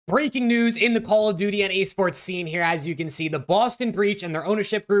Breaking news in the Call of Duty and esports scene here. As you can see, the Boston Breach and their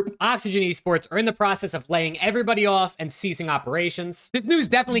ownership group, Oxygen Esports, are in the process of laying everybody off and ceasing operations. This news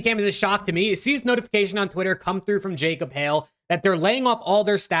definitely came as a shock to me. I see this notification on Twitter come through from Jacob Hale that they're laying off all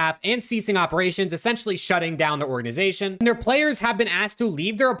their staff and ceasing operations, essentially shutting down their organization. And their players have been asked to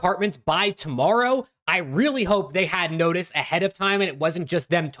leave their apartments by tomorrow. I really hope they had notice ahead of time and it wasn't just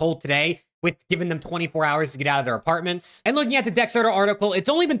them told today, with giving them 24 hours to get out of their apartments. And looking at the Dexerto article, it's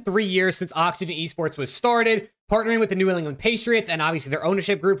only been 3 years since Oxygen Esports was started, partnering with the New England Patriots and obviously their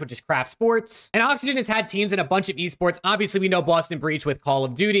ownership group, which is Craft Sports. And Oxygen has had teams in a bunch of esports. Obviously, we know Boston Breach with Call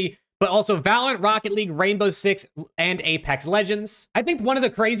of Duty, but also Valorant, Rocket League, Rainbow Six, and Apex Legends. I think one of the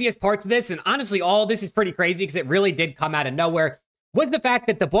craziest parts of this, and honestly, all this is pretty crazy because it really did come out of nowhere, was the fact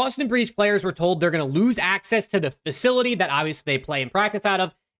that the Boston Breach players were told they're going to lose access to the facility that obviously they play and practice out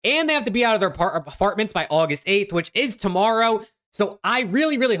of, and they have to be out of their apartments by August 8th, which is tomorrow. So I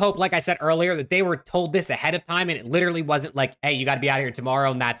really, really hope, like I said earlier, that they were told this ahead of time and it literally wasn't like, hey, you got to be out of here tomorrow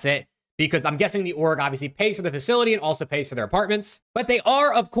and that's it. Because I'm guessing the org obviously pays for the facility and also pays for their apartments. But they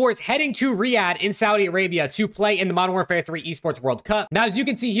are, of course, heading to Riyadh in Saudi Arabia to play in the Modern Warfare 3 Esports World Cup. Now, as you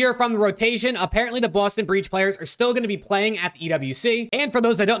can see here from the rotation, apparently the Boston Breach players are still going to be playing at the EWC. And for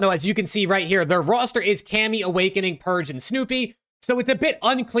those that don't know, as you can see right here, their roster is Cammy, Awakening, Purge, and Snoopy. So it's a bit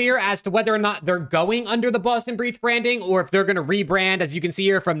unclear as to whether or not they're going under the Boston Breach branding or if they're going to rebrand. As you can see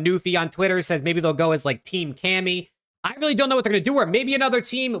here from Newfie on Twitter, says maybe they'll go as like Team Cammy. I really don't know what they're going to do, or maybe another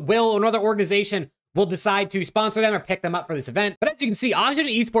team will, or another organization will decide to sponsor them or pick them up for this event. But as you can see, Oxygen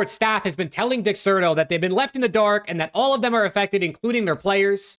Esports staff has been telling Dexerto that they've been left in the dark and that all of them are affected, including their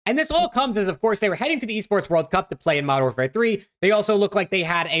players. And this all comes as, of course, they were heading to the Esports World Cup to play in Modern Warfare 3. They also look like they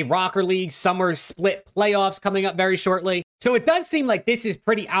had a Rocker League Summer Split playoffs coming up very shortly. So it does seem like this is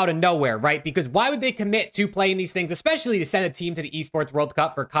pretty out of nowhere, right? Because why would they commit to playing these things, especially to send a team to the Esports World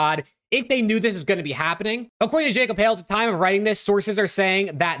Cup for COD, if they knew this was going to be happening? According to Jacob Hale, at the time of writing this, sources are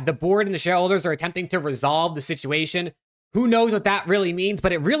saying that the board and the shareholders are attempting to resolve the situation. Who knows what that really means,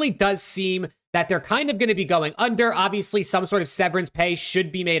 but it really does seem that they're kind of going to be going under. Obviously, some sort of severance pay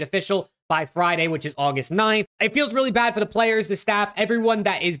should be made official by Friday, which is August 9th. It feels really bad for the players, the staff, everyone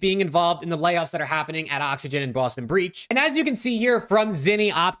that is being involved in the layoffs that are happening at Oxygen and Boston Breach. And as you can see here from Zinni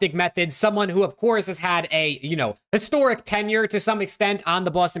OPTIC Methods, someone who, of course, has had a, historic tenure to some extent on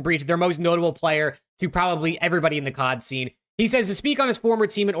the Boston Breach, their most notable player to probably everybody in the COD scene. He says, to speak on his former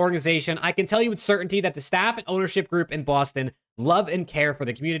team and organization, I can tell you with certainty that the staff and ownership group in Boston love and care for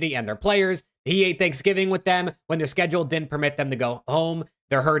the community and their players. He ate Thanksgiving with them when their schedule didn't permit them to go home.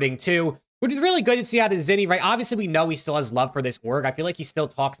 They're hurting too, which is really good to see out of Zinni, right? Obviously, we know he still has love for this org. I feel like he still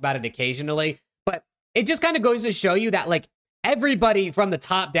talks about it occasionally, but it just kind of goes to show you that, like, everybody from the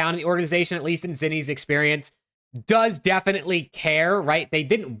top down in the organization, at least in Zinni's experience, does definitely care, right? They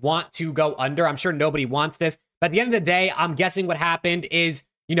didn't want to go under. I'm sure nobody wants this. But at the end of the day, I'm guessing what happened is,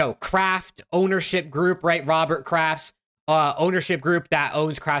 Craft ownership group, right? Robert Kraft's ownership group that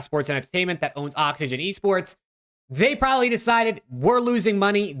owns Craft Sports and Entertainment, that owns Oxygen Esports. They probably decided, we're losing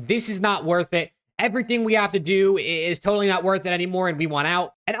money. This is not worth it. Everything we have to do is totally not worth it anymore, and we want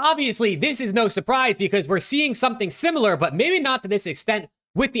out. And obviously, this is no surprise because we're seeing something similar, but maybe not to this extent,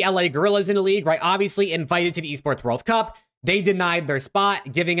 with the LA Gorillas in the league, right? Obviously invited to the Esports World Cup. They denied their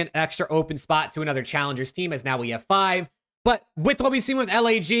spot, giving an extra open spot to another challengers team, as now we have 5. But with what we've seen with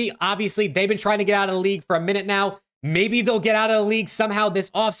LAG, obviously they've been trying to get out of the league for a minute now. Maybe they'll get out of the league somehow this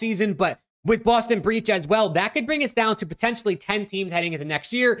offseason, but with Boston Breach as well, that could bring us down to potentially 10 teams heading into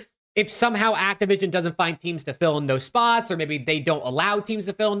next year. If somehow Activision doesn't find teams to fill in those spots, or maybe they don't allow teams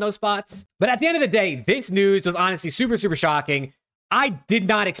to fill in those spots. But at the end of the day, this news was honestly super, super shocking. I did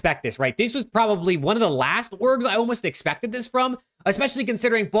not expect this, right? This was probably one of the last orgs I almost expected this from, especially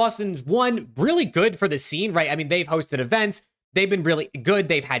considering Boston's one really good for the scene, right? I mean, they've hosted events. They've been really good.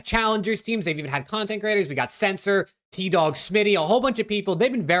 They've had challengers teams. They've even had content creators. We got Censor, T-Dog, Smitty, a whole bunch of people.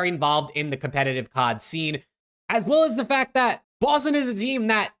 They've been very involved in the competitive COD scene, as well as the fact that Boston is a team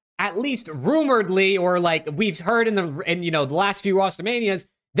that, at least rumoredly, or like we've heard in the last few Rostermanias,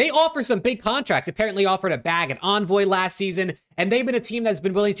 they offer some big contracts. Apparently offered a bag at Envoy last season, and they've been a team that's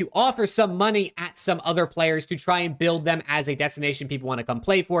been willing to offer some money at some other players to try and build them as a destination people want to come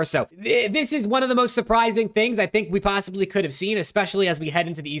play for. So this is one of the most surprising things I think we possibly could have seen, especially as we head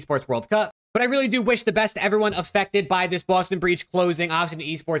into the Esports World Cup. But I really do wish the best to everyone affected by this Boston Breach closing, Oxygen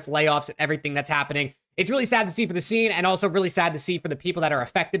Esports layoffs, and everything that's happening. It's really sad to see for the scene, and also really sad to see for the people that are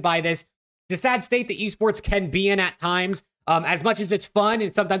affected by this. It's a sad state that esports can be in at times. As much as it's fun,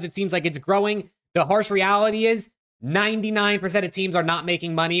 and sometimes it seems like it's growing, the harsh reality is 99% of teams are not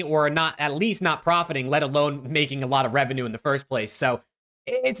making money, or not, at least not profiting, let alone making a lot of revenue in the first place. So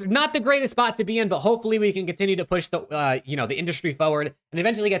It's not the greatest spot to be in, but hopefully we can continue to push the, you know, the industry forward and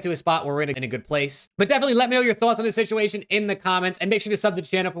eventually get to a spot where we're in a good place. But definitely let me know your thoughts on this situation in the comments, and make sure to sub to the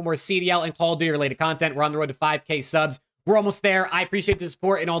channel for more CDL and Call of Duty related content. We're on the road to 5K subs. We're almost there. I appreciate the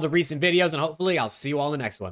support in all the recent videos, and hopefully I'll see you all in the next one.